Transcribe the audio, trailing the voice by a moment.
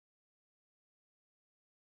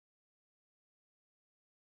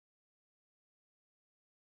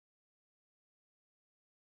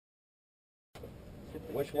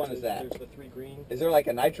Which one is that? There's the 3 green. Is there like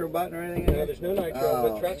a nitro button or anything? No, there's no nitro,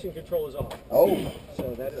 but traction control is off. Oh.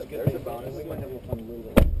 So that is a good thing. We might have a little fun a little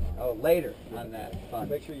bit. Oh, later on that. Fun.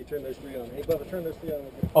 Make sure you turn those 3 on. Hey, Bubba, turn those 3 on.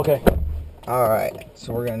 Okay. All right.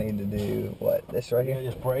 So we're gonna need to do what? This right here?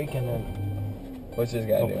 Yeah, just brake and then. What's this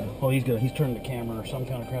guy doing? Oh, he's good. He's turning the camera or some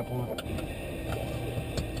kind of crap on.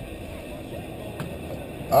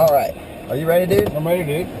 All right. Are you ready, dude? I'm ready,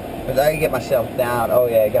 dude. Cause I can get myself down. Oh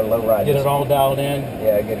yeah, I got a low ride. Get it all dialed in.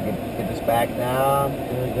 Yeah, I gotta get this back down.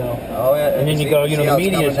 There we go. Oh yeah. And then you go. You know, the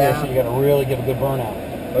media is here, so you gotta really give a good burnout.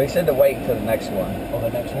 Well, he said to wait until the next one. Oh,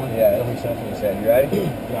 the next one? Yeah. That's what he said. You ready?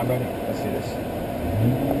 Yeah, I'm ready. Let's do this.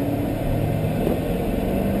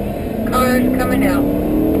 Cars coming out.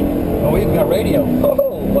 Oh, we even got radio.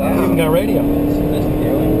 Oh, wow. We even got radio.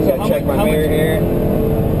 So gotta check my mirror here.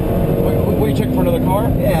 What, you checking for another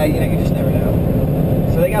car? Yeah, you know, you just never know.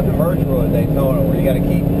 So they got the merge rule at Daytona where you gotta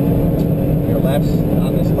keep your lefts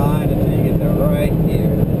on this line until you get to right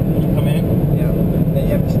here. You come in? Yeah. Then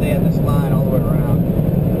you have to stay on this line all the way around.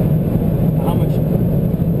 How much?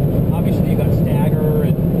 Obviously you got stagger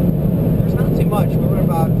and... There's not too much. We went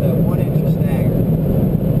about 1 inch of stagger.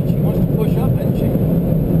 She wants to push up, doesn't she?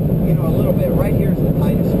 You know, a little bit. Right here is the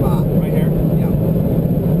tightest spot. Right here? Yeah.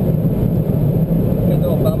 Got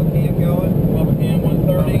the little Bubba cam going. Bubba cam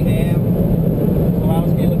 130. Bubba cam. Allow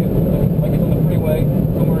us to look at like it's on the freeway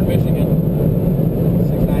somewhere in Michigan.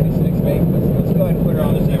 696, babe. Let's go ahead and put her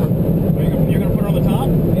on the zero. You're gonna put her on the top?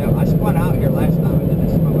 Yeah, I spun out here last time and then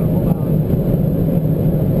this time I'm gonna pull out.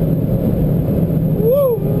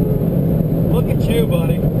 Woo! Look at you,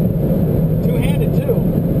 buddy. Two-handed too.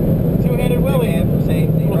 Two-handed Willie.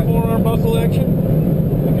 Safety. Little forearm muscle action.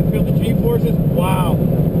 You can feel the G-forces. Wow.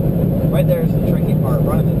 Right there is the tricky part.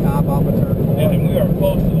 Running the top off of turn 4. And we are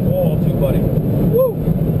close to the wall too, buddy. Woo!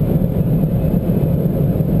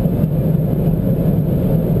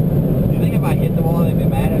 Do you think if I hit the wall they'd be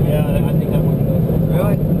mad at me? Yeah, I think that would be good.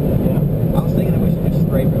 Really? Yeah. I was thinking that we should just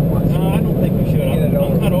scrape it once. No, I don't think we should.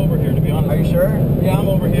 I'm kind of over here, to be honest. Are you sure? Yeah, I'm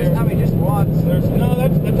over here. I mean, just once. No,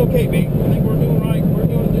 that's okay, B. I think we're doing right. We're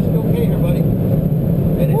doing just okay here, buddy.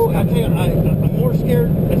 Woo, I tell you, I'm more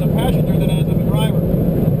scared as a passenger than as a driver.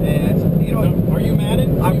 Yeah, you know. Are you mad at?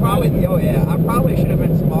 I probably should have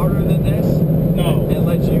been smarter than this. No. And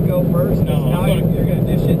let you go first. No. Now you're gonna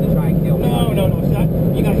do shit to try and kill me. No.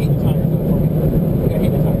 You gotta heat the tires up for me. You gotta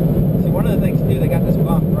heat the tires. See, one of the things too, they got this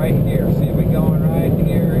bump right here. See if we going right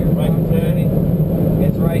here. Right there.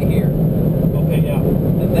 It's right here. Okay, yeah.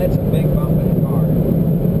 That's a big bump in the car.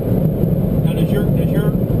 Now, does your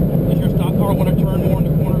stock car want to turn more in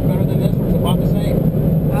the corner better than this, or is it about the same?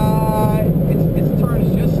 Its turn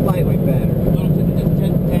is just slightly better.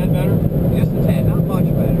 Just a tad better? Just a tad, not much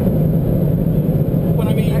better. But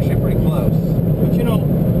I mean, actually pretty close. But you know,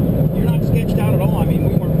 you're not sketched out at all. I mean,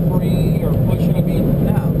 we weren't free or pushing. I mean,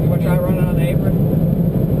 no. You want to try running on the apron?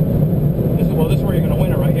 This is where you're going to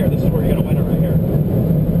win it right here. This is where you're going to win it right here.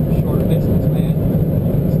 Shorter distance, man.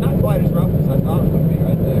 It's not quite as rough as I thought it would be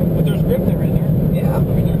right there. But there's grip there in there. Yeah. I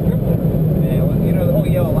mean, there's grip there. Yeah, well, you know, the whole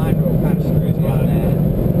yellow line rule kind of screws you on that.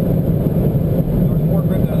 There was more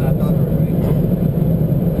grip there than I thought there would be.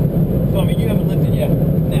 So, I mean, you haven't lifted yet?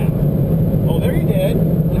 No. Oh, there you did.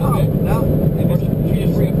 No. She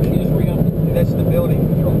just re-upped it. That's stability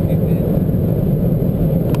control kicked in.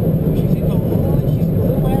 She's a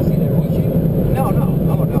little lassie there, wasn't she? No.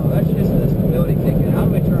 Oh, no. That's just the stability kick in. How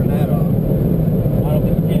do we turn that off? I don't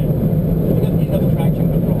think you can. You got the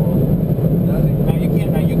traction control on. Does it? Now, you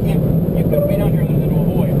can't. You couldn't be down here to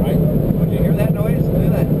avoid, right? Would you hear that noise? Do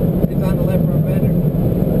that. It's on the left front fender.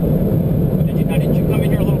 Didn't you come in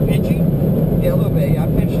here a little pinchy? Yeah, a little bit. Yeah, I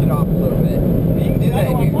pinched it off a little bit. You can do that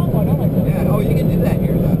here. Yeah. Oh, you can do that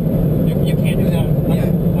here, though. You can't do that. Yeah.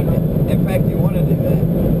 In fact, you want to do that.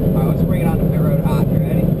 All right, let's bring it on to pit road hot. You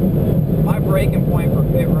ready? My braking point for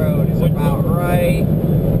pit road is about right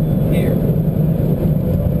here.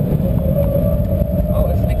 Oh,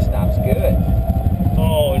 this thing stops good.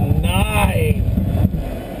 Oh, nice.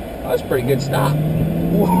 Oh, that's a pretty good stop.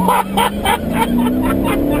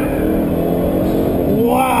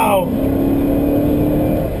 Wow.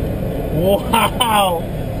 Wow.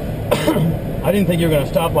 I didn't think you were going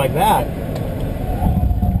to stop like that.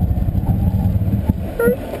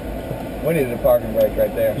 We needed a parking brake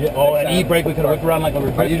right there. Yeah, oh, an E-brake, we could have whipped around like a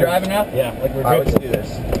drifter. Are you driving now? Yeah, like we're drifting. All right, let's do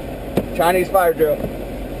this. Chinese fire drill.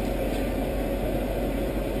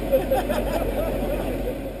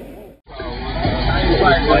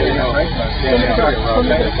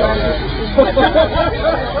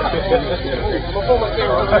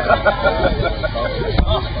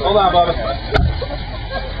 Hold on, Bubba.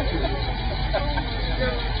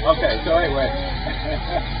 Okay, so anyway.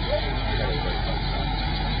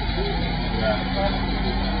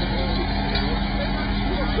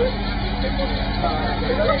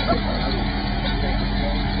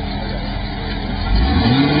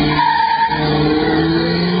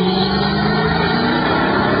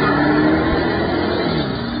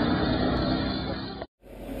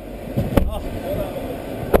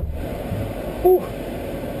 Whew.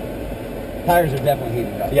 Tires are definitely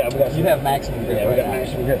heated up. Yeah, we got. You have maximum grip. Yeah, we right got now.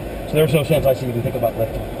 maximum grip. So there's no chance I should even think about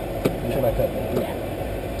lifting. Should I cut?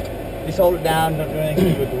 Yeah. Just hold it down. Don't do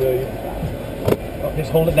anything with the wheel. Oh,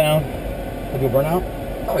 just hold it down. We'll do a burnout.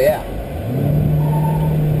 Oh yeah.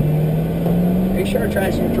 Are you sure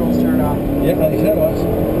traction control's turned off? Yeah, like you said it was.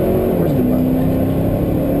 Where's the button?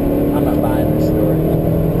 I'm not buying this story.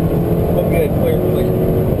 Look good, clear.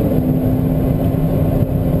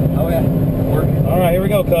 Oh yeah, working. All right, here we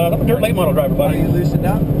go, cuz. I'm a dirt late model driver, Are buddy. you loosened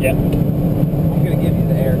up? Yeah. I'm gonna give you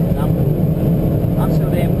the air because I'm so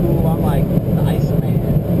damn cool. I'm like the ice man.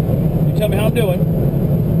 You tell me how I'm doing.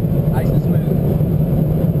 Nice and smooth.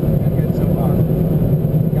 That's good so far.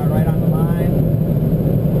 Got right on the line.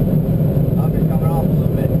 Up, you're coming off a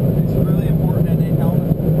little bit. It's really important that they tell us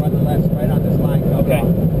run the left right on this line. Okay. A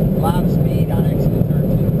lot of speed on exit 13.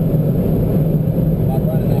 About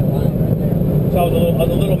running that line right there. So I was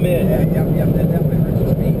a little mid. Yeah, yep, that definitely hurts the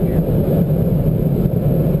speed here.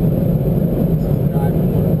 This is the driver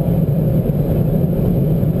protocol.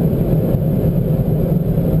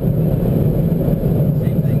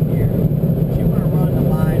 Same thing here. You want to run the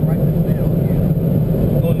line right in the middle here.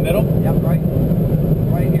 Go in the middle. Yep, right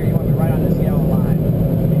here. You want to be right on this yellow line.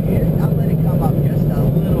 Here, I'll let it come up just a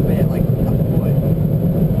little bit, like a foot.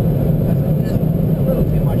 That's just a little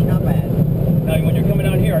too much, not bad. Now, when you're coming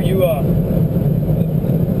down here, are you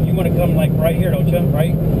you want to come like right here, don't you?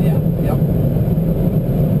 Right? Yeah, yep.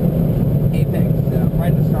 Apex,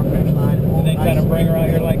 right at the start finish line. And then kind of bring her out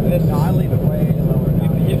here like this. No, I leave it way lower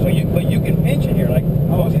down. But you can pinch in here. Like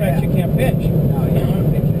most tracks, yeah. you can't pinch. No, you don't want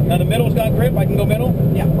to pinch it. Now the middle's got grip. I can go middle.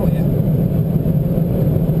 Yeah, oh yeah.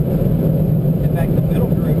 In fact, the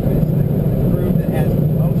middle groove is the groove that has the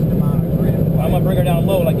most amount of grip. I'm gonna bring her down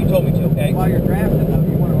low, like you told me to. Okay. While you're drafting, though,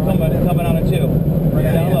 you want to run Coming on a 2. Bring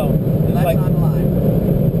her down low. Just That's like. on the line.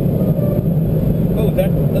 Oh, is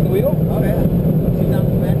that the wheel? Oh yeah. She's on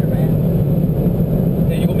the fender, man.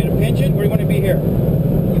 Okay, you want me to pinch it, or you want to be here?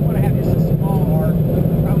 You want to have just a small arc,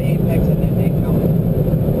 probably apex, and then they come.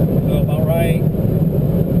 So about right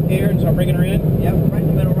here, and start bringing her in. Yep, right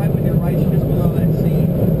in the middle, right when you're right, just below that seat.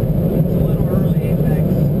 It's a little early apex,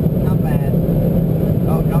 not bad.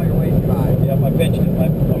 Oh, now you're way too high. Yep, I pinched it.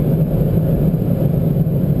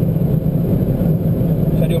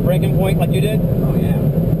 Should I do a breaking point like you did? Oh yeah,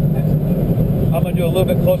 absolutely. I'm gonna do a little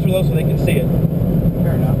bit closer though, so they can see it.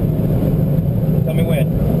 Fair enough. Tell me when.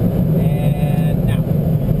 And now.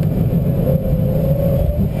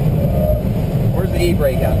 Where's the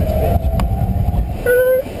e-brake on this bitch?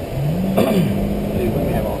 Dude, we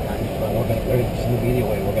can have all kinds of fun. We're gonna either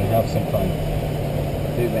way. We're gonna have some fun.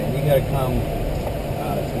 Dude, man, you gotta come.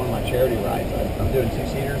 It's one of my charity rides. I'm doing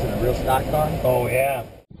 2-seaters in a real stock car. Oh yeah.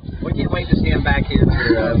 We can't wait to see him back here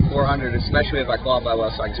for 400, especially if I qualify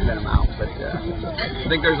well so I can spin him out. But I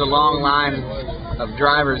think there's a long line of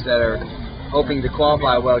drivers that are hoping to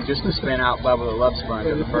qualify well just to spin out Bubba the Love Sponge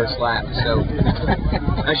in the first lap. So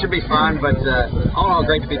that should be fun, but all in all,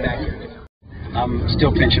 great to be back here. I'm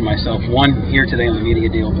still pinching myself. One here today on the media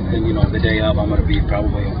deal, but then, you know, the day of, I'm going to be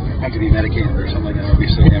probably, have to be medicated or something like that. I'll be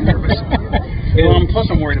so damn nervous. You know, plus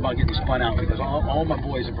I'm worried about getting spun out because all my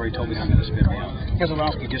boys have already told me they're going to spin me out.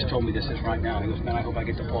 Keselowski just told me this right now. He goes, man, I hope I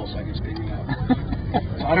get the pulse so I can spin you out.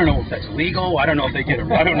 So I don't know if that's legal. I don't know if they get a,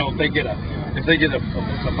 if they get a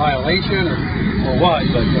violation or what,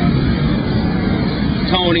 but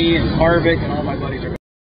Tony and Harvick and all my buddies are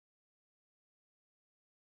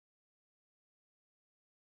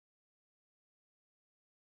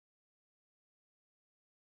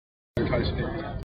try to spin me out.